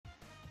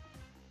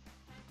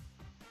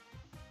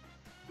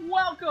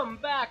Welcome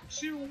back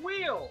to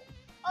Wheel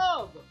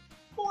of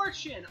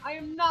Fortune. I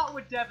am not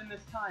with Devin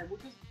this time,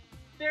 which is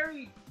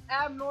very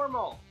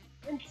abnormal.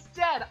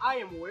 Instead, I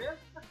am with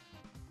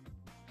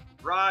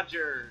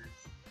Rogers.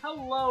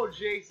 Hello,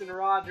 Jason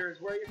Rogers.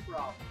 Where are you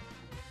from?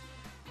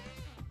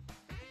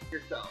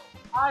 Yourself.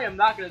 I am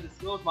not going to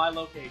disclose my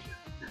location.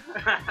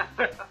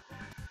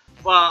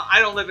 Well, I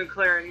don't live in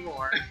Clare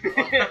anymore.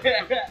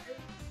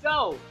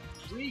 So,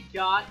 we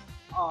got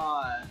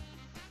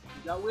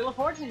Wheel of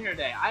Fortune here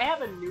today. I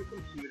have a new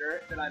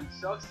computer that I'm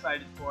so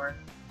excited for.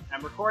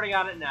 I'm recording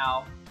on it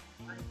now.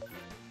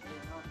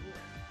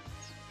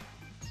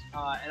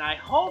 And I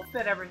hope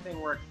that everything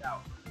works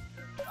out.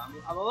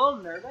 I'm a little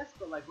nervous,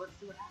 but like, let's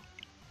see what happens.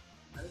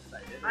 I'm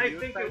excited. I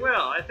think it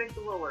will. I think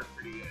it will work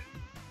pretty good.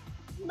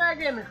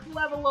 Megan,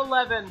 level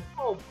 11.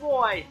 Oh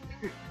boy.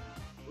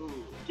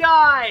 Ooh.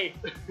 Guy.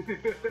 You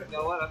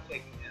know what? I'm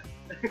taking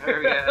it. There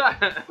we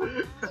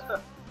go.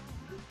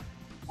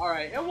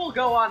 Alright, and we'll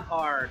go on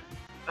hard.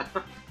 It's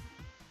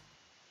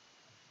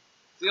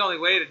the only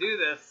way to do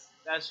this.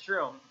 That's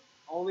true.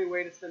 Only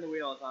way to spin the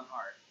wheel is on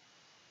hard.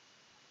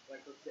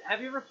 Like, let's see.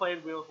 Have you ever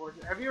played Wheel of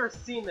Fortune? Have you ever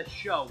seen the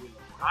show Wheel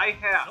of Fortune? I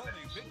have.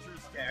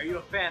 Okay, are you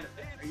a fan of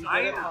it? Are you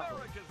I good at am.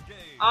 puzzles?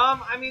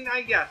 I mean,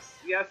 I guess.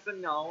 Yes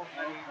and no.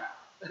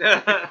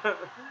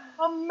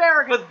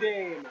 America's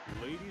game!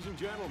 Ladies and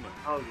gentlemen,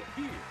 Oh,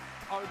 yeah. here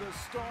are the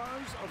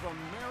stars of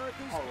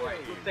America's Alright,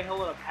 game. let's say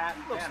hello to Pat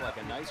and Looks Anna. like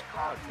a nice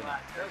crowd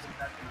tonight, doesn't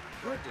it?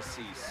 Good to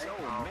see so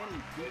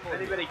many people If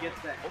anybody here.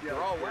 gets that Hope joke,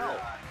 you're all well.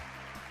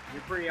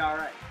 you're pretty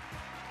alright.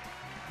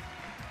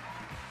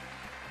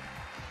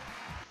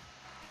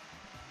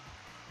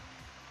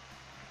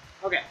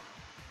 Okay,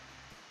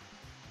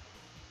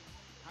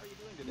 How are you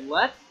doing today?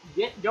 let's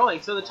get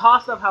going. So the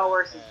toss-up, how it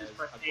works, is just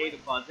press A to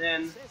buzz It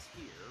in. says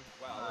here,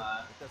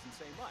 well, it doesn't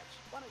say much.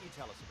 Why don't you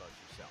tell us about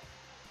yourself?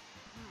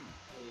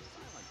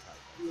 Silent type.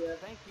 Yeah.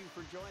 Thank you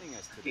for joining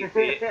us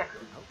today.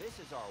 This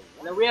is our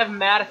And then we have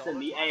Madison,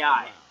 the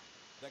AI.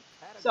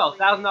 So,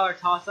 $1,000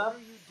 toss-up. What are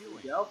you Here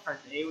doing? we go. Press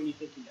A when you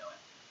think you know it.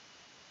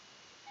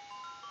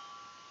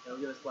 It'll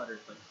give us letters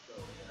like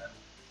slowly.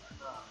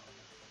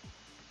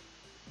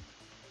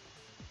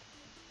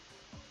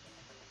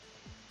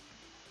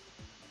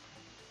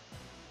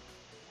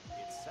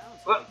 It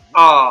sounds What? like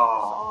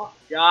Oh.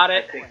 Got I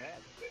it. think.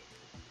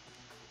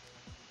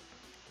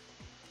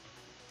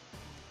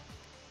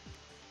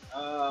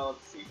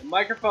 Let's see. The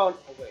microphone.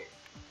 Oh wait.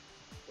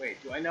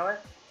 Wait. Do I know it?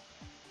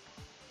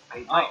 I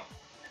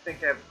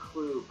think I have a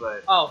clue,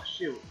 but Oh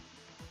shoot.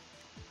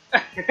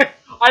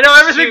 I know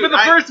everything Shoot, but the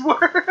first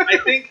word. I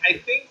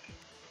think.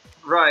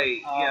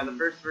 Right. Yeah, the Um,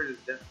 first word is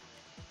definitely.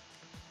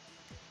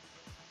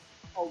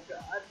 Oh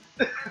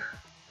god.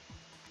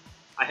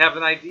 I have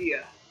an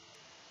idea.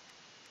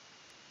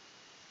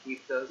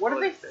 Keep those. What do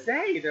they close.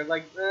 say? They're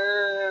like,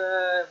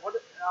 what?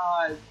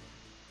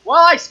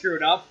 Well, I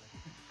screwed up.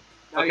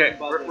 Now you Okay, can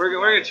buzz we're, in. we're,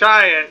 we're gonna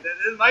try it.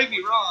 It might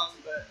be wrong,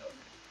 but.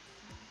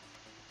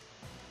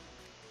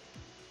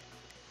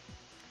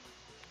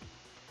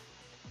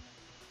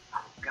 Oh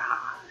gosh.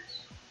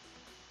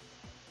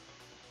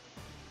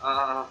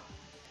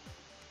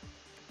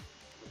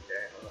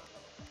 Okay. Hold on.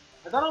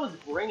 I thought it was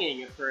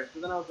bringing at first,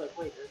 but then I was like,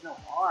 wait, there's no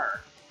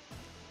R.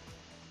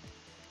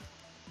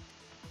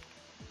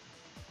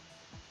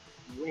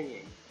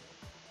 Winging.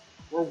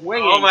 We're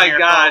winging. Oh my here,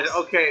 gosh.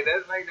 folks. Okay,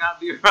 that might not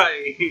be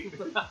right.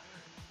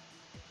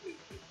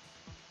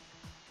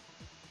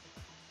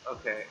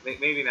 Okay,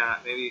 maybe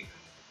not. Maybe.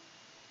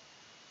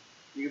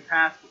 You can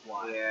pass with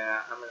one.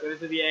 Yeah. I'm Give gonna. it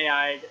to the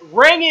AI.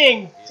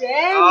 Ringing!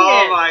 Dang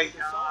Oh it! my Solid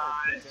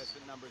gosh.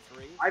 contestant number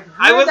 3. I've heard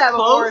I was that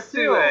before close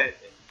too. to it.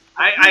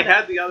 I've I heard that.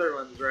 had the other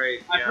ones right.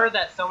 I've yeah. heard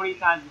that so many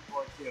times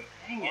before too.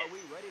 Dang it! Are we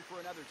ready for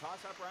another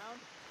toss-up round?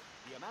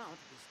 The amount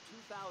is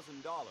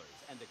 $2,000,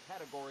 and the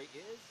category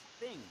is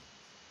things.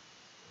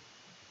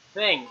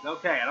 Things.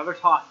 Okay, another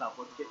toss-up.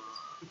 Let's get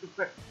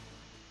this.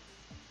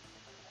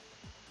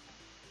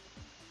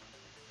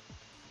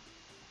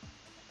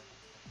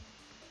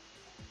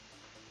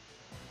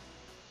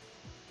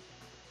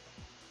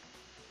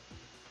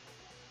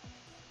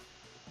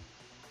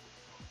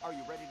 Are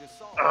you ready to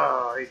solve?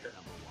 Oh, he's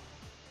Contestant number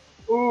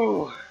 1.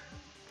 Ooh.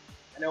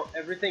 I know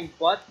everything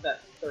but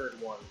that third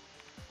one.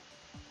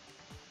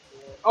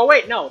 Oh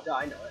wait, no, duh,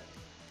 I know it.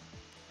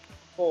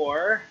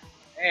 4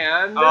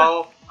 and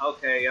Oh.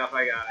 Okay. Yep.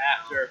 I got it.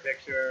 after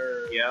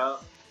picture.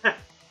 Yep.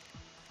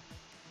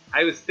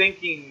 I was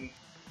thinking.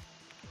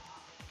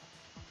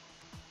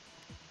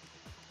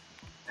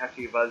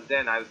 After you buzzed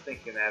in, I was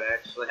thinking that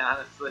actually,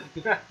 honestly.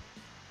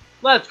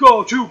 Let's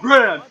go, $2 As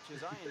grand. much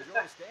as I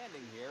enjoy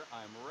standing here,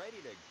 I'm ready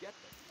to get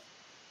this.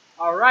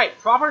 All right,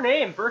 proper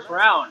name, 1st Let's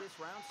round. Get this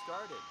round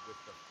started with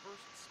the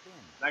first spin.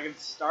 I can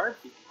start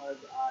because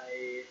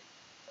I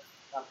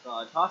got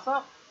the toss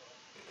up.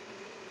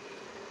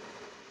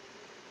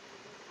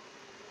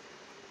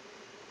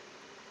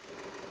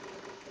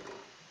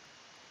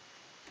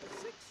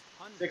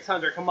 $600.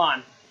 600, come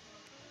on.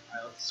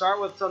 Alright, let's start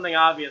with something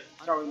obvious.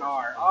 Let's start with an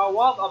R. Oh,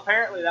 well,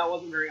 apparently that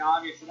wasn't very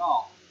obvious at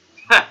all.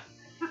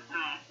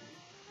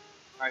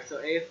 Alright, so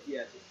A is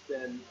yeah, to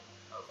spin.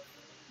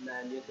 And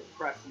then you have to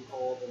press and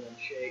hold and then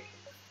shake.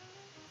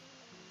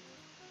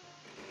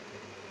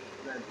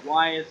 And then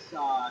Y is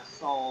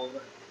solve.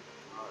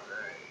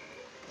 Alright.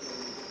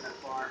 When you get that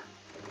far.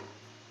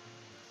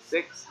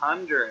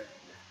 600.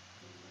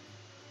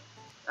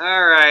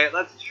 Alright,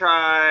 let's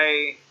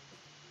try.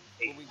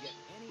 Will we get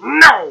any?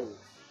 No!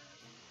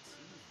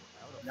 Seems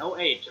we're out of No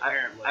H,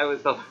 apparently. I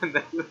was hoping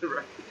that was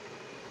right.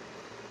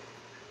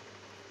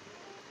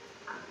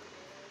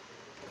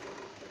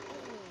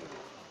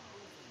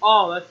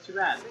 Oh, that's too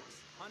bad.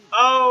 600.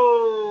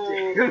 Oh!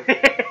 Damn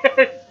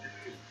it!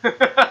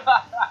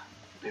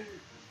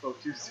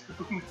 Spoke too soon.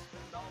 Spend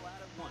all out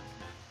at once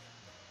now.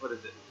 What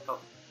is it? Oh,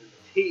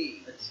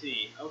 T. A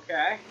T.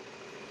 Okay.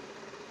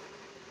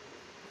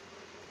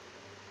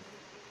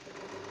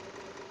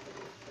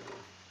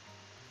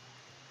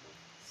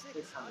 Six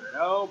 600. hundred.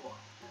 Oh boy.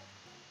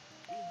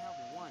 We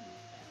have one S.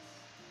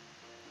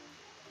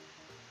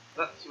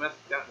 Oh, she must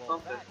have got Well,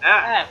 something.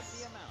 that Ah! is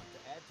the amount to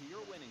add to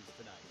your winnings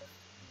tonight.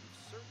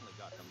 You've certainly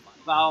got the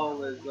money.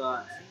 Vowel is We don't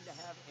S. seem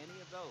to have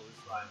any of those.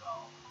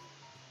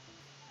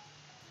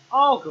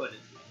 Oh, good.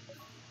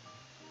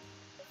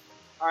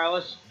 Alright,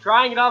 let's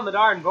try and get on the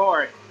darn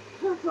board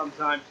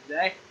sometime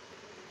today.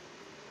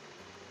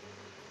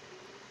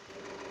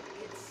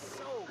 It's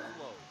so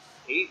close.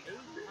 800.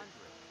 800.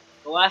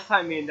 The last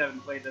time me and Devin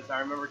played this, I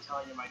remember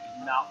telling him I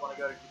did not want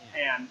to go to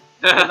Japan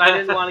because I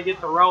didn't want to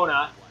get the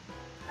Rona,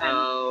 and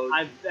Oh.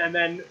 and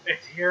then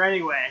it's here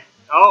anyway.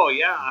 Oh,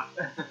 yeah.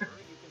 Sure, you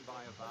can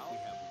buy a vowel. We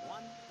have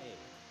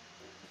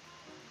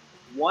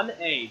one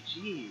A. 1A,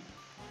 geez.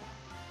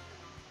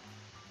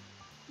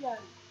 Yeah.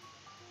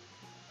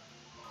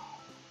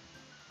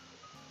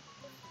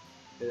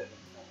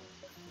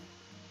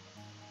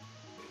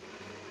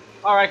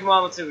 Alright, come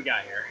on, let's see what we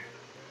got here.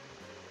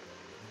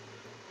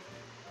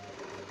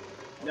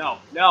 No,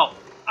 no.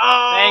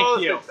 Oh,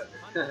 Thank you.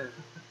 600.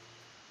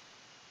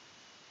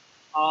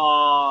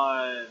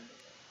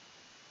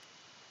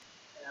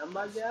 M,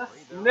 I guess?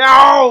 $3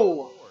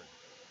 No! reward.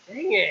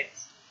 Dang it!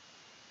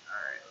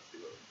 Alright, let's see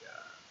what we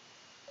got.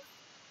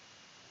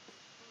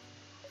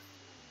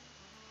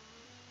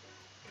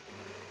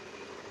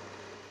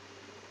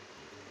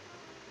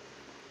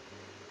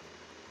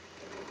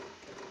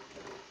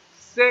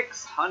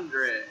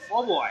 $600.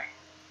 Oh boy.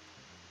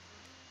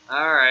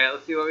 Alright,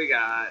 let's see what we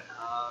got.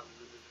 Oh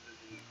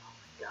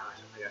my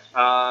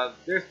gosh.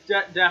 There's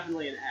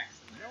definitely an X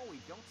in No, we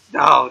don't.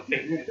 No,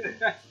 dang it. there.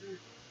 If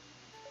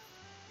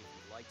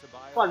you'd like to buy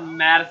a Come vowel, on,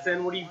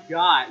 Madison, what do you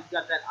got? You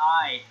got that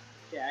I.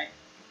 Okay.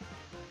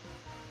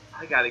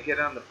 I gotta get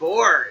on the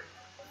board.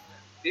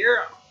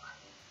 0.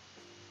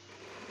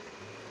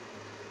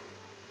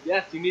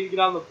 Yes, you need to get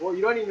on the board.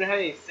 You don't even have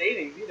any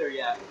savings either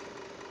yet.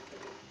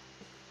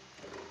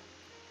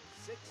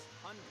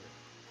 600.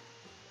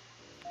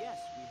 Yes,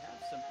 we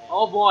have some.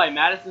 Oh boy,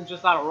 Madison's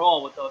just on a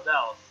roll with those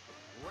L's.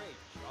 Great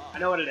job. I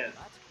know what it is.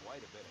 That's quite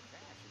a bit of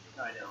cash in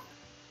your I know.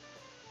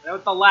 I know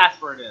what the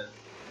last word is.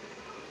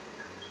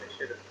 I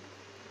should have.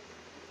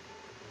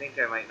 I think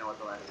I might know what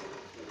the last one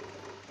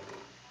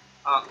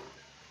is.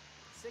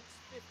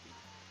 650.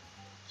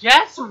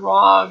 Guess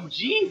wrong,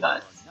 Jesus! None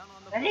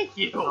on the Thank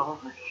you! Oh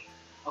my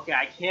Okay,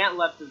 I can't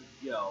let this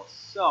go,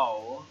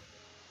 so...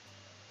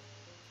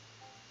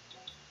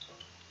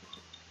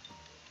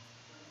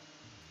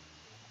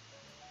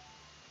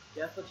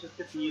 Guess let's just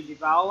get the easy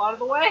vowel out of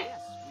the way.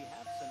 Yes, we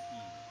have some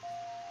E.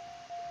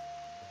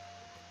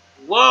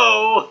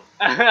 Whoa!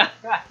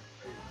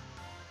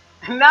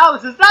 Now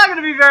this is not going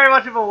to be very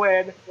much of a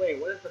win. Wait,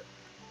 what is the...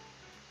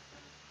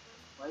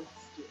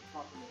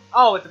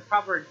 Oh, it's a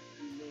proper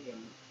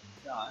name.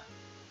 Duh.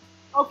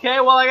 Okay,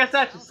 well I guess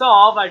that's a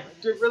solve. I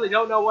really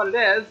don't know what it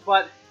is,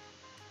 but...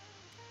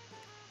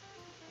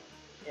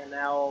 And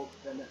now...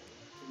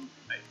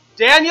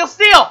 Daniel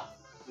Steele!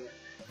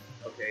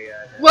 Okay,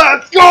 yeah.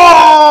 Let's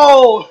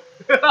go!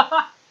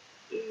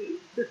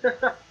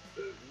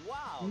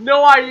 Wow.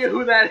 No idea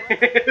who that How is.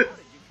 did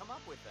you come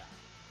up with that?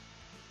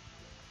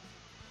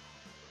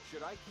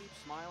 Should I keep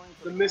smiling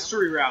for The the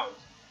mystery camera? round.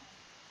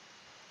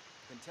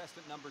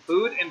 Contestant number 2.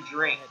 Food and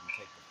drink. Go ahead and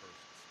take the first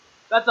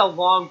spin. That's a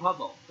long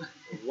puzzle.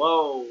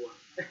 Whoa.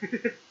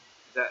 Is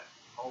that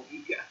all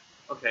you got?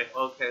 Okay,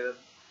 okay then.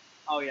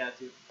 Oh yeah,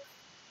 too.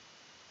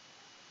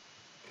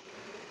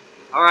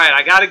 Alright,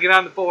 I gotta get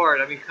on the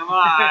board. I mean, come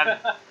on.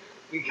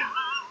 We got...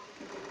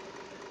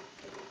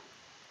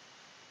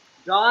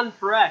 Dawn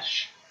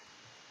Fresh.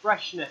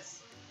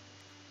 Freshness.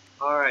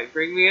 Alright,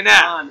 bring me an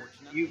F. Dawn.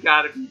 You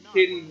gotta be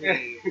kidding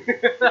me.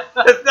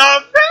 That's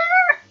not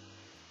fair!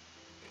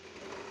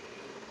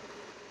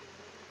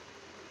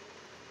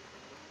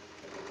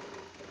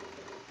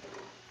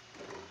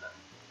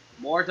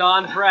 More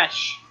Dawn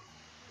Fresh.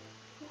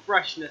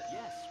 Freshness.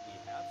 Yes, we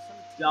have some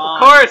tea.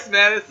 Dawn. Of course,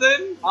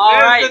 Madison. All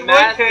right, Madison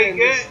would take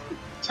Madison.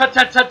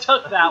 it.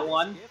 Took that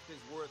one. This gift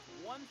is worth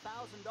 $1,000.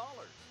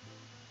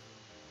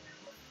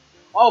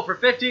 Oh, for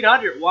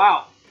 1,500.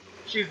 Wow.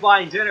 She's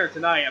buying dinner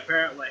tonight,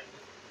 apparently.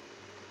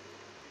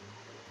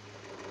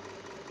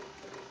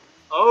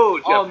 Oh,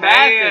 Japan. Oh,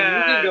 Madison,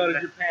 you can go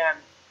to Japan.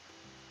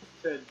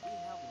 to, We have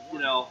you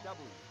one know,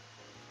 W.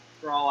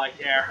 for all I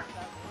care.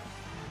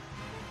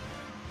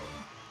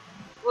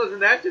 Wasn't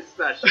that just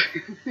special?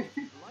 Would you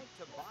like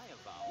to buy a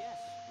vowel? Yes,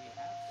 we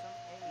have some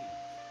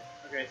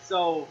A's. Okay,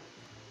 so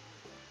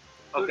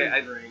food Okay,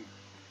 and drink.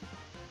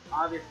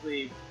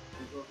 Obviously, we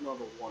both know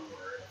the one word.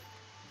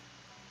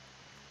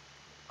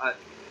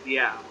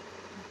 Yeah.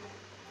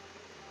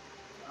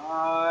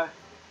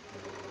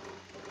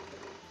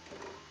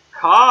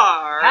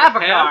 Car. Have a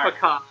car. Have a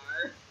car.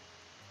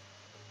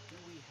 Do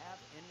we have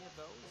any of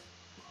those?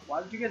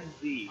 Why did you get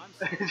Z? I'm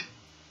sorry.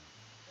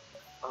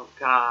 Oh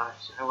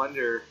gosh, I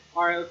wonder.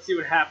 All right, let's see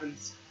what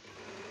happens.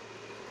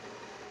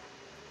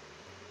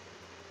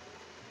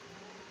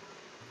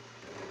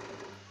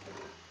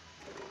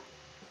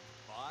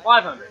 Five.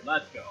 500.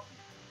 Let's go.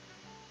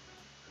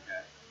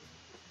 Okay.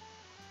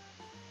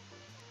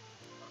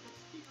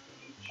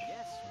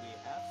 Yes, we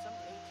have some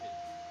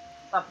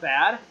H's. Not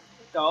bad.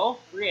 So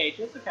 3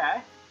 H's.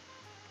 Okay.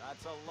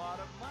 That's a lot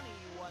of money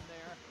you won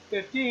there.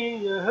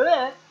 15. You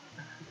hit.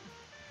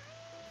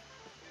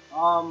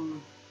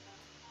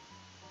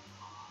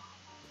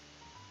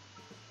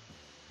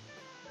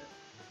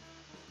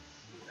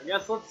 I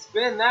guess let's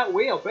spin that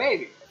wheel,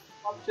 baby.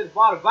 Probably should have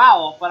bought a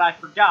vowel, but I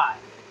forgot.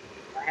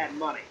 I had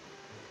money.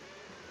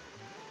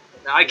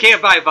 Now, I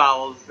can't buy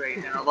vowels right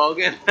now,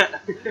 Logan.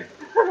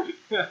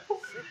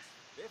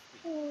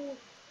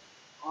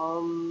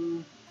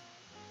 650.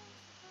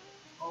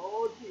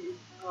 Oh, geez.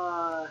 We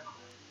have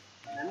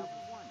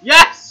one.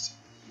 Yes!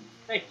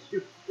 Thank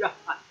you, God.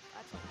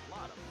 That's a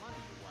lot of money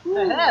you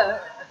won.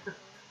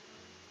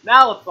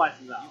 Now let's buy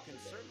some You vowels. can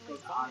certainly Those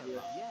buy a obvious.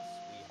 vowel. Yes,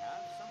 we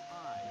have some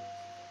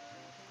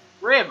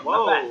I's. Rib.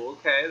 not bad. Whoa,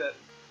 okay, that.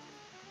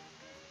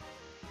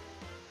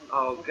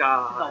 Oh What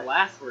god. could the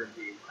last word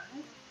be?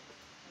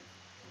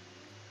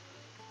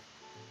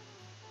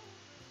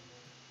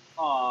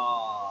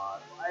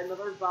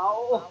 Another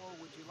vowel? Vowel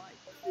would you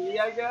like? E,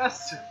 I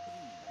guess. E.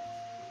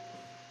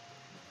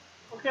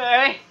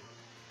 Okay.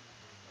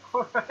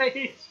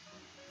 Alright.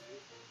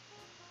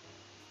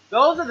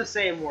 Those are the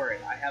same word,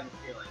 I have a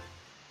feeling.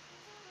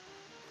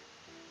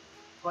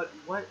 But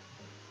what?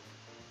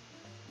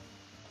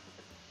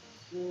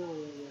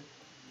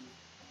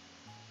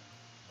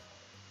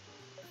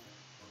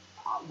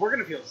 We're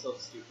gonna feel so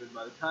stupid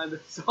by the time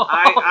it's solved.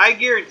 I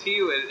guarantee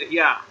you it,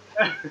 yeah.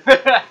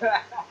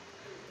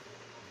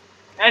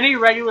 Any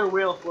regular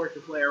Wheel of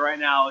Fortune player right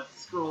now is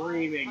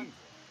screaming.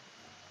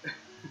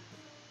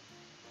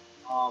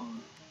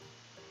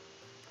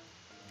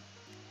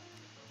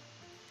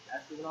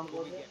 S isn't on the Do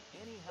board we yet? get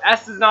any help?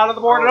 S is not on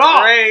the board at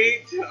all!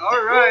 Great.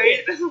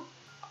 Alright.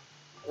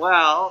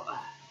 Well.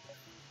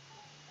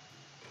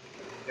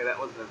 Okay, that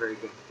wasn't a very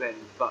good spin,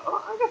 but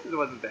I guess it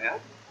wasn't bad.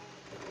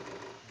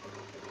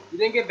 You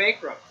didn't get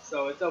bankrupt,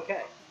 so it's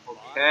okay.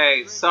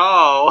 Okay,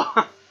 so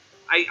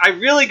I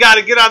really got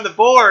to get on the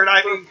board.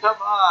 I mean, come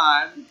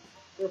on.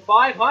 For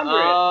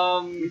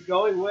 500, he's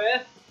going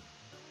with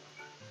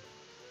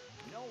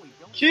No, we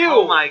don't. Q.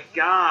 Oh my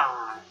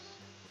gosh.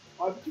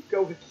 Why would you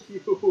go with Q?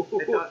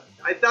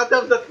 I thought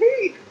that was a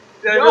P.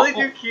 Did I No. really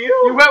do Q?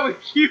 You went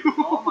with Q.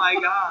 Oh my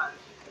gosh.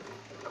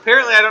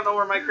 Apparently, I don't know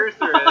where my cursor is.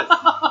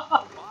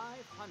 500.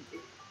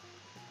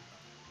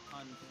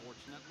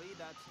 Unfortunately,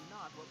 that's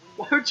not what we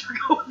Why would you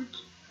go with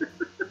Q?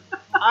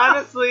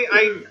 Honestly,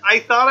 I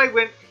thought I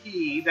went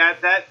P.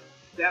 That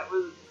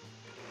was,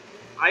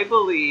 I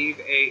believe,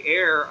 a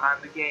error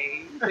on the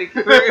game. Thank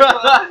you very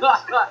much.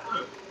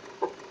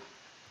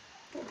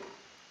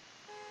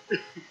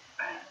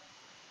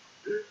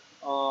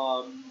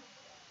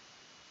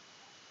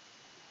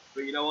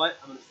 But you know what?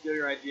 I'm gonna steal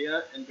your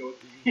idea and go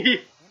with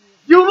P.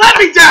 You let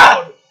me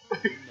down!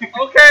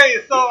 Okay,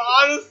 so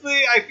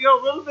honestly, I feel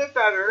a little bit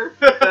better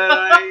that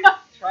I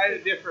tried a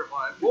different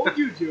one. What would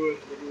you do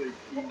if literally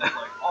P was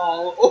like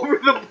all over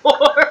the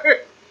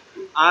board?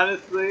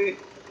 Honestly,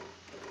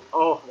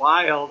 oh,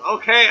 wild.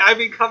 Okay, I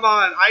mean, come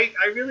on. I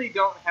really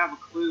don't have a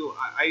clue.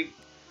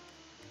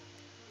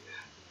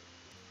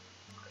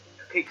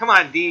 Okay, come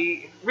on,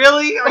 D.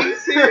 Really? Are you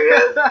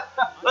serious?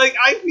 Like,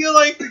 I feel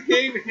like the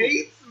game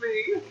hates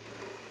me.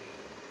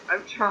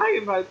 I'm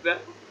trying my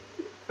best.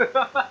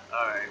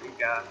 Alright, we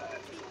got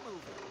it. keep moving.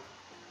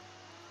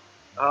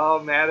 Oh,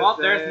 Madison. Well,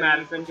 there's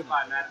Madison.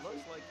 Goodbye, Madison.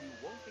 Looks like you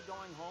won't be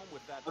going home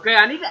with that. Okay,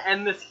 I need to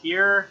end this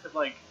here. 'Cause,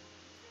 like,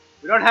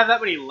 we don't have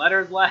that many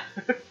letters left.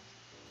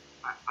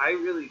 I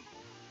really...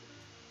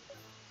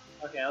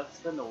 Okay, let's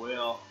spin the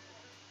wheel.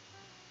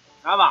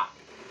 Come on.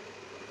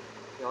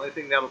 The only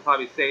thing that will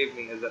probably save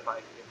me is if I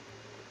can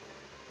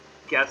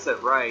guess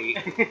it right.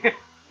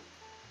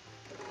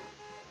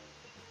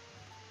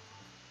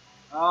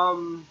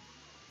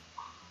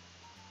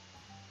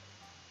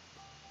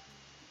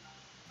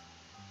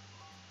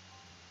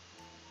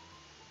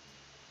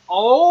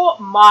 Oh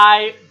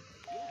my Yes,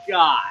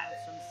 God.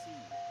 some seed.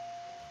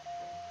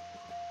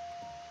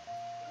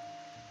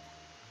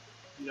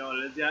 You know what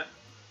it is yet?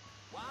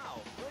 Wow,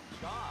 good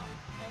job.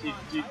 Do Hang on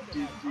you tight to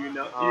know? that Do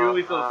you car. at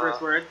least know the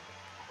first word?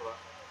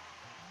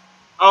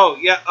 Oh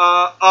yeah.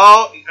 Are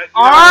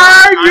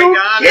I you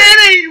got it.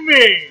 kidding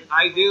me?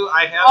 I do.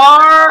 I have.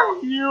 Are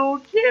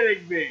you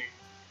kidding me?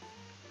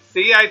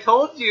 See, I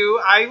told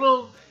you. I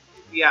will.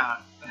 Yeah.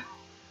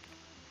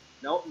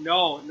 No,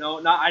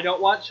 not. I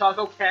don't want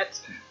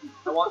chocolate.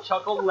 I want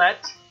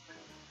chocolate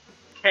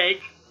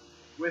cake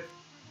with.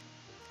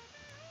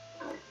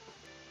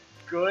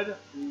 Good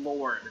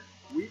lord,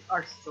 we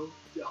are so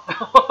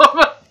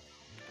dumb.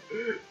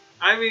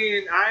 I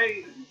mean,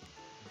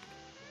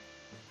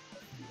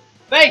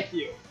 Thank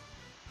you.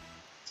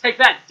 Take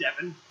that,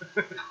 Devin.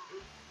 I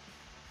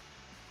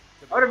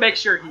want to make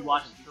sure he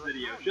watches this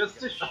video just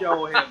to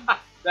show him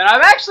that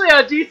I'm actually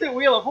a decent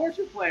Wheel of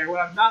Fortune player when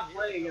I'm not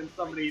playing against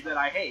somebody that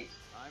I hate.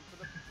 Time for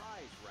the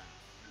prize round.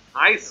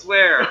 I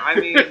swear. I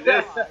mean,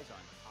 this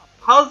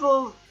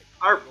puzzles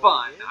are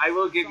fun. I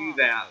will give you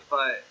that.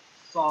 But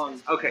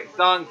Song. okay,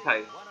 song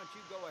type. Why don't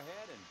you go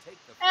ahead and take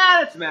the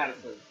And it's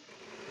Madison.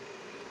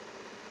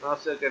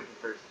 Also good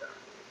for first star.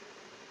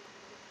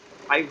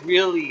 I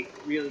really,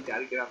 really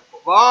gotta get up.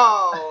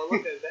 Whoa!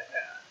 Look at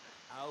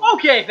that.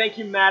 Okay, thank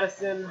you,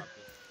 Madison.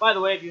 By the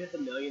way, if you hit the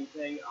million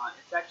thing,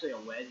 it's actually a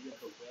wedge. You have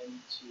to win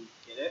to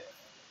get it.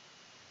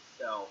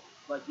 So,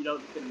 like, you don't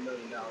just get $1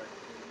 million in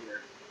a year.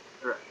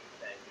 Right.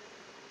 Thing.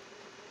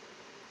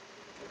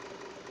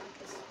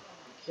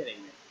 You're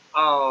kidding me.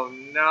 Oh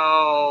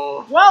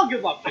no. Well,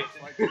 good luck,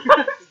 Jason.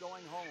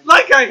 going home.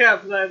 Like I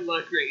have that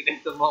luck rate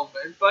at the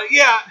moment, but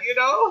yeah, you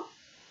know.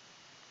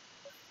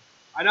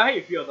 I know how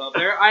you feel though.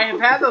 I have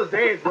had those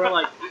days where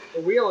like the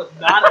wheel is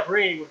not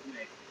agreeing with me.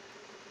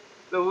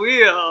 The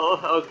wheel.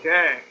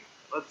 Okay.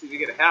 Let's see if we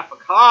get half a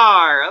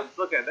car. Let's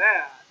look at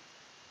that.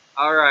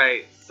 All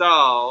right.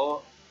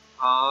 So,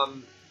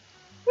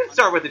 let's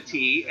start with a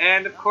T,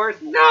 and of course,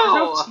 There's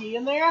no. no T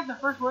in there. The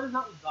first word is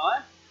not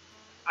the.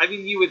 I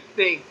mean, you would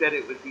think that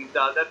it would be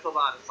the. That's a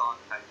lot of song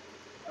titles.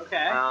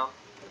 Okay.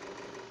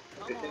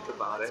 If you think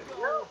about it.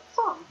 No,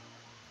 some.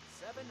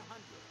 700.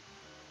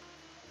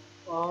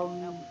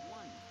 Um. Have 1 H.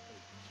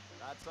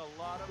 That's a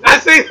lot of.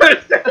 That's the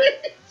other stage.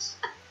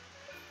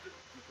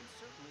 You can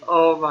certainly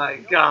Oh my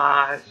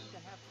gosh. seem to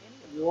have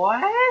any of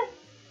What?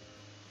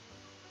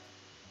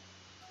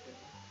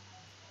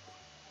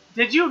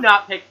 Did you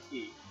not pick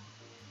T?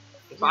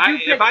 If Did you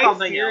pick I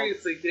something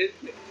seriously did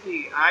pick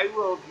T, I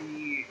will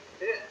be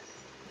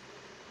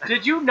pissed.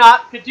 Did you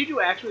not? Did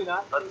you actually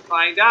not? Let's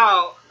find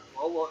out.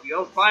 Well,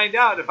 you'll find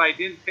out if I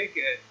didn't pick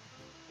it.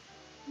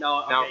 No.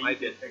 Okay, No, you I did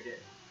did. pick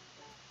it.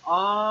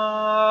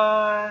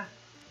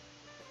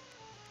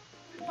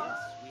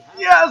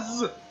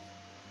 Yes, we have.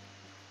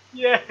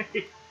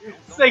 Yay!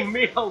 Sing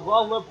me a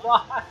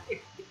lullaby.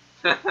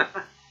 What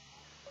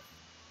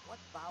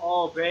vowel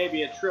Oh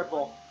baby, a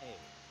triple. A?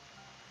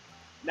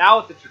 Now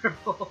with the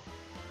triple.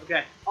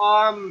 Okay.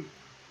 I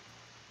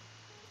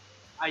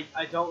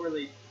don't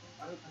really.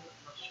 I'm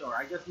not sure.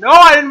 I guess. No,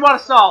 I didn't want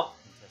to solve.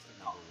 Contestant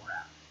Oh number 1.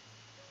 crap.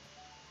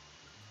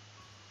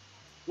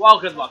 Well,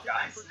 good luck,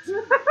 guys.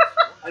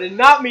 I did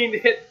not mean to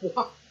hit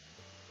Y.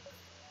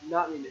 Did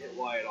not mean to hit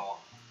Y at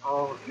all.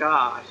 Oh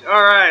gosh.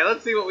 Alright,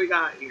 let's see what we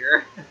got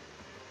here.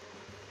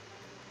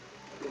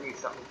 Give me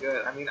something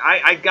good. I mean,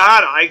 I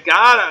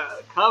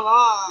gotta. Come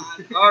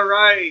on.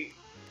 Alright.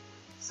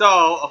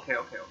 So, okay.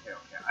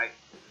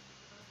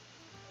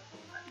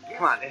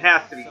 Come on, it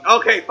has to be.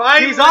 Okay,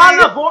 finally. He's on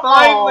the board.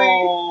 Finally.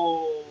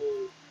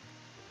 Oh.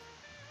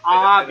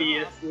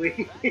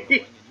 Obviously.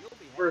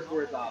 First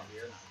word's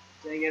obvious.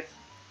 Dang it.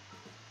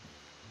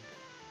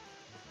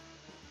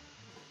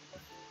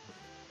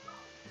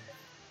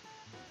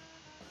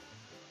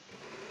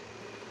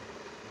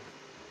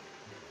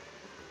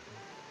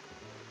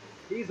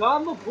 He's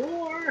on the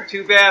board.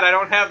 Too bad I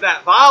don't have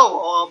that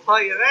vowel, I'll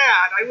tell you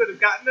that. I would have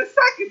gotten the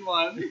second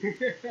one.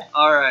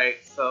 Alright,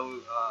 so,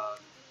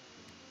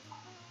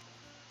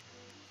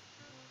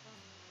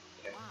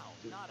 Wow,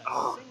 not a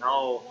Oh, single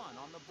no. one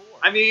on the board.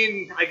 I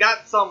mean, I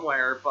got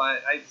somewhere,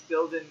 but I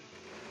still didn't.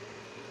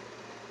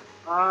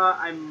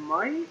 I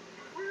might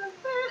have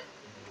it.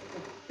 I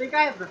think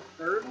I have the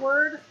third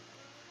word.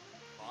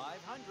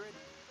 500.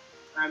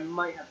 I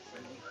might have the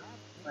second word.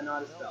 I know how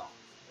to spell.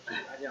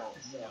 I don't,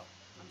 so. No,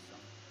 I'm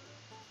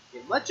sorry.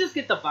 Okay, let's just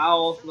get the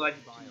vowels so that I can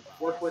By a vowel,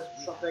 work with we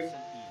have something. an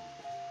E.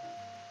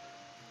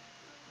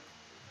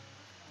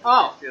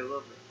 Oh, Do a little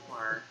bit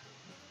more.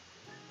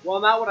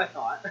 well, not what I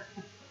thought.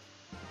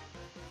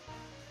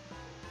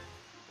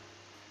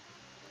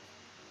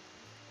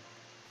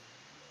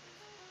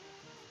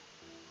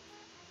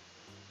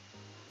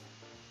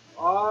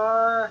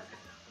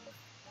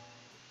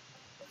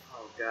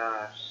 Oh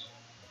gosh.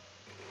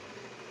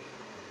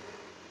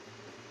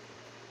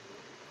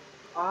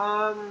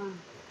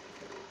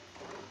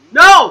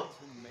 No! To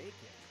make it.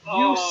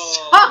 You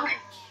Oh. suck!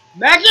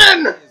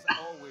 Megan! Is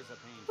always a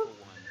painful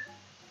one.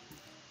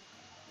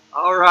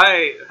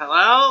 Alright,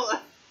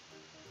 well.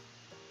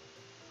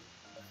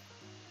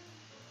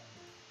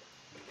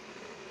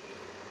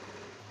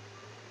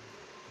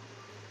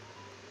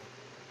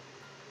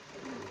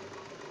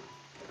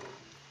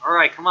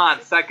 Alright, come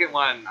on, second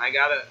one. I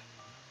gotta.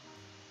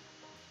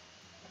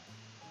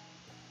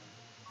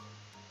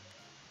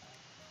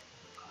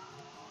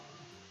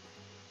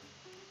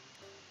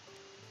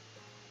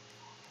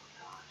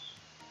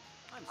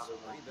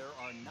 sorry, there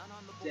are none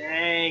on the board.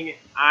 Dang.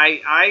 I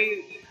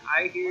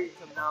hear you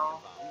know.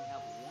 We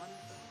have one.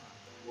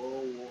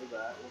 Whoa, what was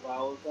that? What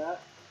vowel was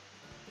that?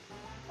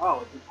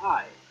 Oh, it's an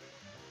I.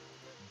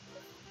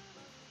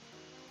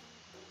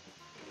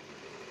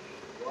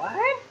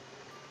 What?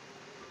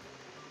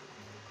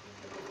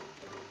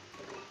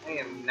 I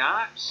am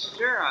not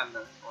sure on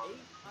this one. 800.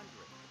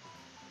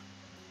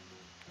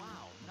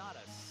 Wow, not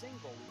a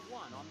single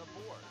one on the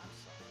board. I'm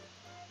sorry.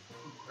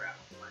 Oh, crap.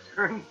 My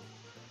turn.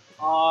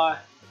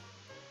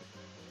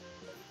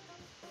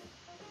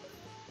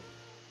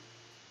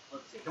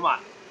 Let's see. Come on.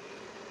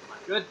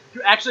 Good.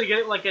 Actually, get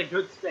it like a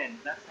good spin.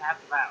 That's half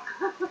the battle.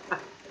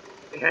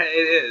 Yeah,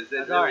 it is.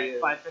 It That's really alright.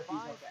 is. 550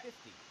 is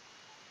 550.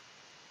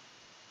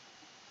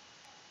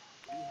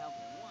 okay. We have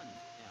one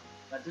M.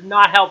 That did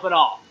not help at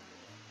all.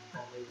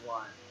 Only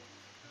one.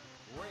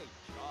 Great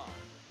job.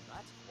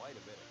 That's quite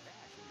a bit of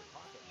cash in your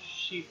pocket.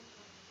 Sheep.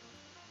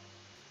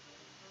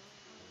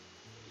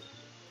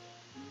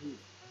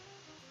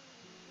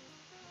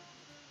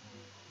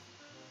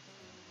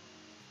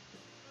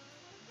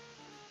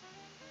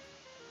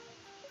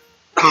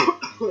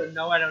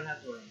 No, I don't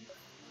have to worry.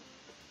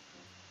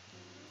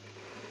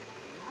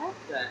 What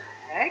the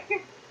heck?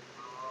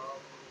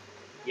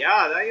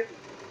 Yeah, that is.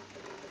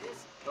 This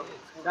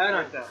is That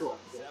aren't that cool.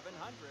 700.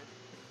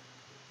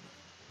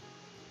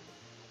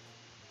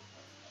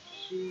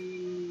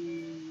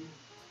 She.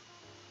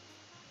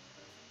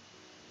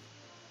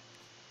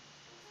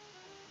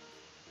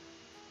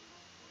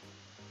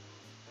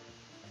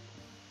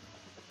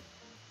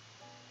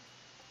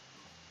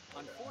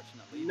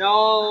 Unfortunately,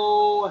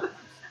 No.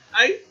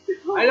 I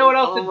know what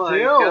else to my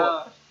do.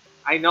 gosh.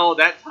 I know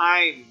that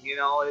time. You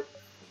know, you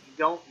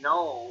don't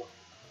know.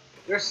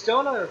 There's still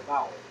another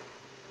vowel.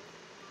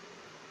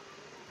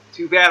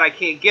 Too bad I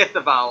can't get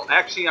the vowel.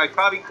 Actually, I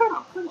probably could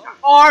have.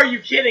 Are you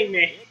kidding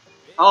me?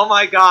 Oh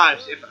my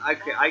gosh! If I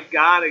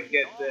gotta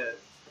get this.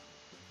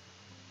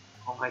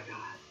 Oh my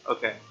god.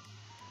 Okay.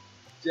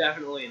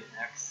 Definitely an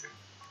X.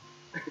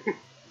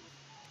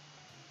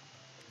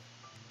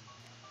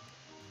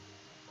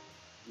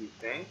 You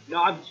think?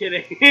 No, I'm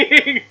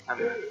kidding.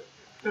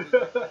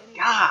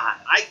 God,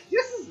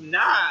 this is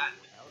not. out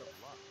of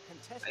luck.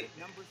 Contestant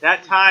number That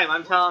 3. time,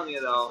 I'm telling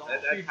you though,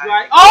 that You time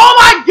dry- Oh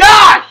my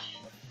gosh!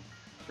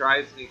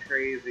 drives me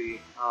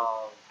crazy.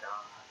 Oh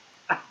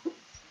god.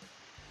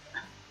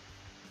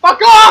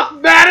 Fuck off,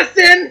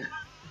 Madison!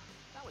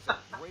 That was a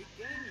great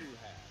game you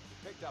had. You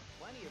picked up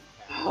plenty of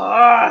cash.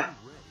 Ah.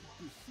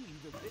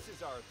 This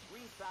is our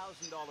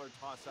 $3,000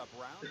 toss-up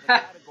round. The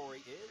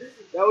category is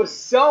That was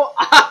so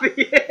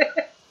obvious.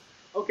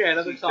 Okay,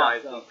 another She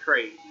drives toss me up.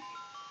 crazy.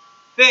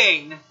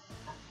 Thing.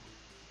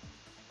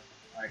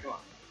 Alright, come on.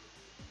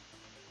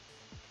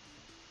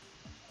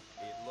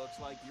 It looks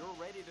like you're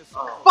ready to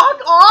solve.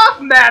 Fuck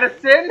off,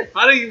 Madison!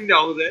 How do you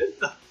know this?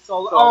 Oh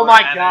Solar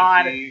my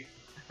god. energy.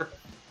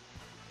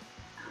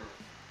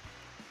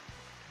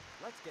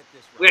 Let's get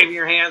this right. Waving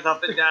your hands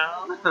up and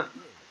down.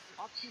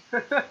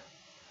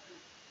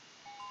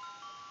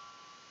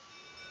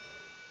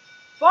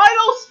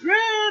 Final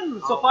spin!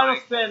 So Oh final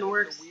my spin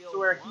works to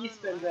where he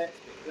spins it.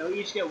 They'll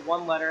each get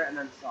one letter and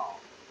then solve.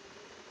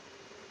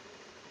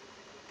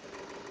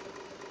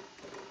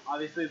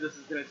 Obviously, this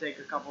is going to take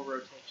a couple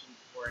rotations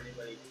before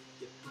anybody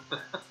gets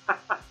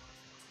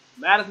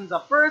Madison's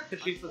up first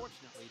because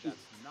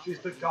she's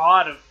the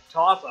god of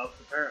toss-ups,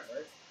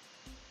 apparently.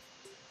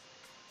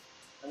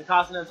 And the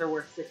consonants are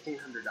worth $1,600.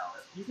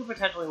 You could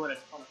potentially win a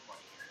ton of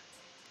money here.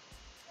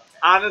 Okay.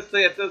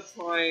 Honestly, at this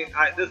point,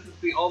 this is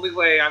the only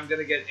way I'm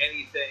gonna get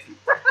anything.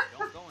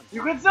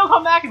 You can still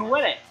come back and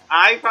win it.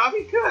 I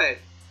probably could.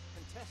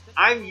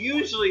 I'm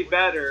usually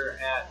better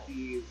at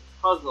these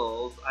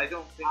puzzles. I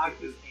don't think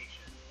it is. Occupation.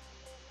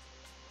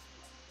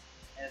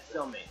 And it's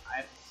still me. I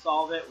have to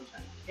solve it, which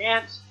I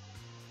can't.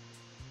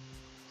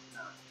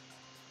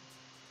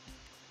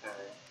 Okay.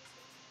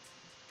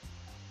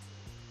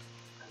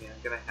 I mean,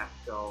 I'm gonna have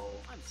to go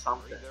I'm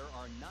something. sorry, there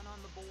are none on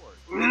the board.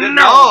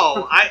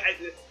 No!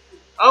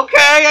 Okay,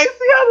 I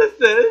see how this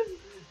is.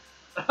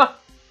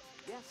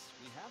 Yes,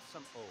 we have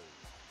some O's.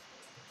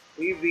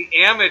 Leave the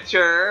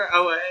amateur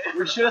away.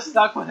 We should have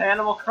stuck with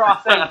Animal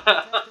Crossing.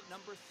 Contestant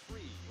number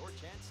 3, your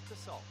chance to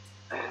solve.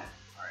 Alright,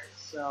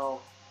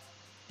 so.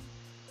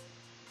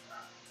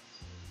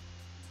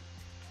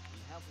 We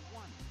have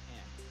one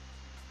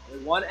N.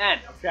 Only one N,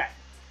 okay.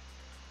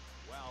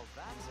 Well,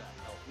 that's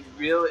a healthy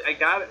Really? I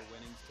got it.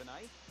 winnings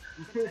tonight.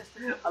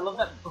 I love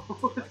that. Would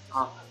you like to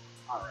solve?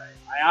 Alright,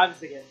 I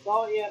obviously can't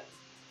solve it yet.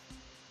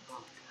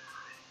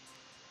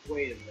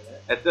 Wait a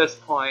minute. At this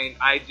point,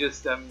 I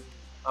just am.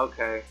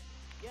 Okay.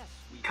 Yes,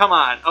 we Come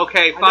on.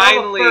 Okay, I know the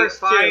finally. first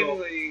two.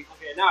 Finally.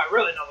 Okay, now I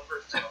really know the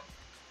first two.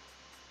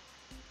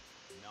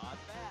 Not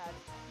bad.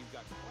 You've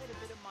got quite a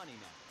bit of money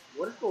now.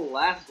 What is the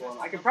last one?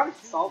 I can probably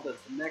solve this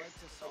the next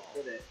I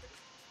did it.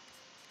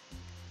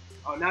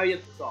 Oh, now you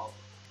have to solve.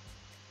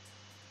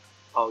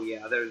 Oh,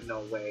 yeah, there's no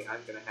way. I'm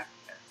gonna have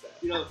to catch that.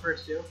 You know the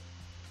first two?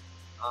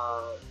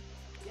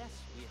 Yes,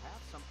 we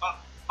have some.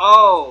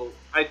 Oh,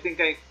 I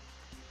think I.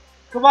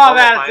 Come on, Oh,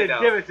 Madison, find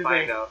out, give it to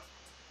find me. out.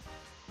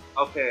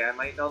 Okay, I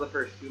might know the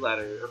first two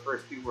letters, or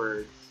first two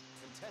words.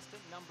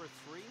 Contestant number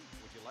 3,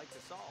 would you like to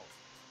solve?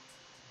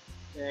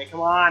 Okay,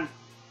 come on.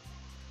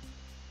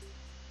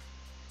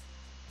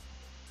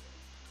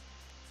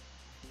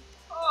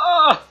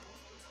 Oh,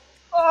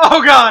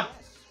 oh God.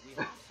 Yes, we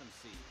have some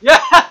seeds.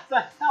 Yes,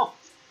 that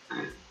helped. A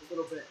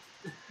little bit.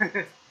 Don't go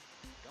spend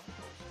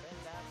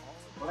that all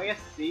at What I guess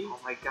C? Oh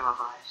my gosh.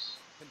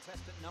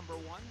 Contestant number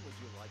 1, would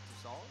you like to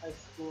solve? High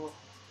school.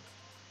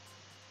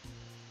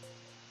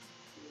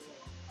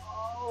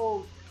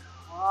 Oh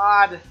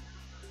God.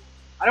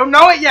 I don't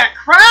know it yet.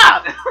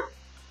 Crap.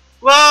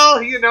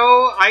 Well, you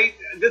know,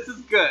 this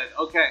is good.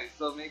 Okay,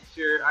 so make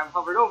sure I'm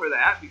hovered over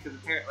that because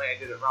apparently I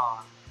did it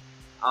wrong.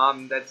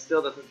 That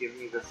still doesn't give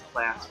me this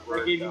last I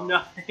word. gave you though.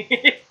 nothing.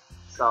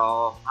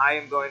 So I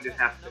am going to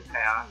have to Contestant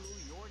pass, number 2,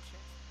 your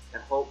chance.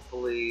 and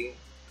hopefully.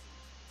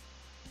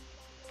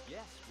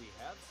 Yes, we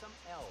have some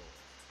L's.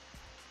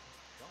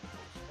 Don't go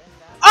spend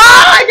that.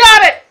 Oh, I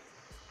got it.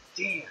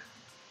 Damn.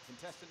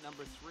 Contestant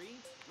number 3,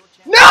 your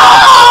chance. No!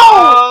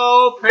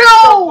 Oh, No!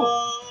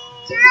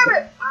 Damn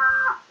it!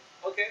 Ah!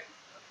 Okay.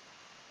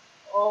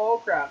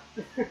 Oh crap.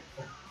 Okay,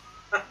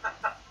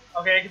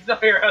 I can still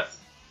hear us.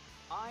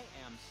 I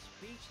am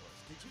speechless.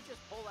 Did you just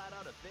pull that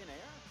out of thin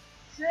air?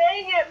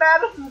 Dang it,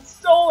 Madison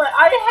stole it.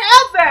 I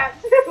had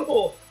that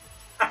too.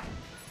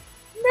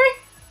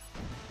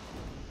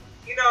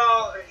 You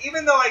know,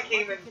 even though I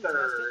came in Contestant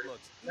third.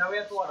 looks Now we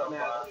have to watch so,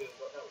 Madison.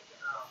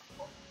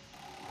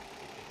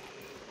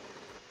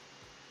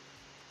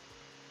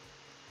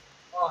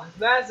 Oh, is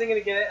Madison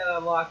gonna get it and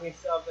unlock me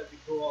stuff? That'd be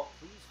cool.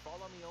 Please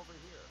follow me over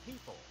here.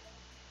 People.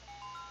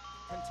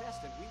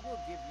 Contestant, we will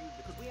give you,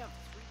 because we have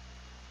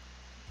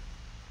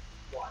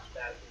 3. Watch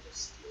Madison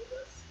just steal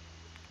this.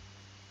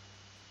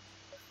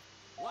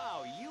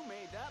 Wow, you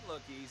made that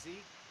look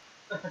easy.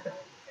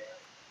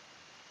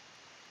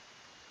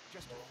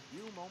 Just a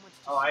few moments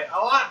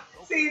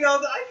to See, you know,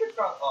 I could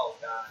probably. Oh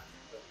god.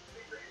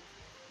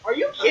 Are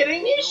you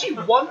kidding me? She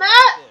won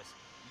that? This.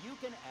 You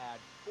can add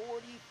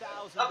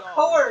 $40,000. Of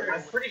course.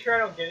 I'm pretty sure I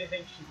don't get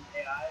anything. She's an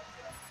AI.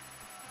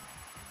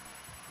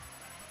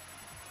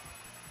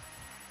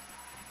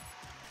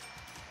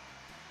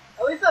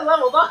 At least I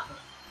leveled up.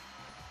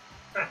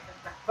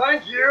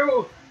 Thank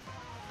you.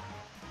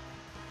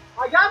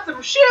 I got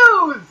some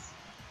shoes.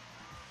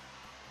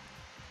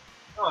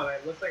 Oh, man,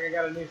 looks like I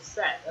got a new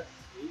set. That's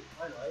sweet.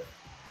 Finally.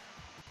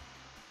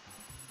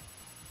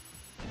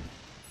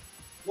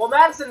 Well,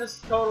 Madison has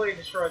totally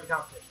destroyed the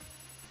competition.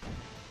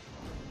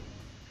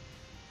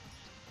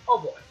 Oh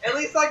boy. At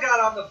least I got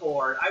on the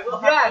board. I will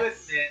have to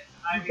Yes. admit.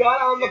 You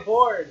got on the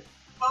board.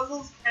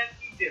 Puzzles can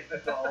be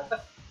difficult.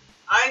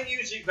 I'm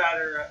usually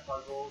better at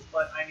puzzles,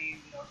 but I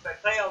mean, you know, 'cause I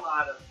play a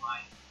lot of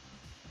mine.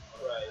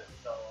 Right.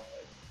 So,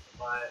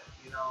 but,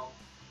 you know.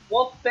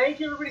 Well, thank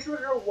you everybody so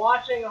much for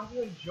watching. I hope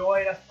you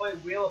enjoyed us play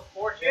Wheel of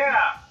Fortune.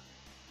 Yeah.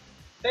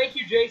 Thank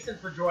you, Jason,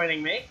 for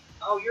joining me.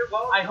 Oh, you're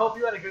welcome. I hope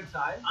you had a good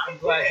time. I I'm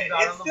glad did. you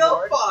got It's on the still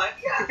board. fun.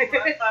 Yes, I'm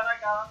glad I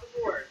got on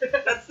the board.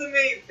 That's the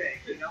main thing,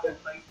 you know,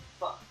 it's like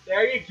fun.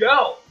 There you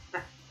go.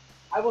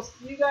 I will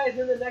see you guys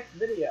in the next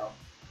video.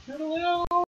 Toodaloo!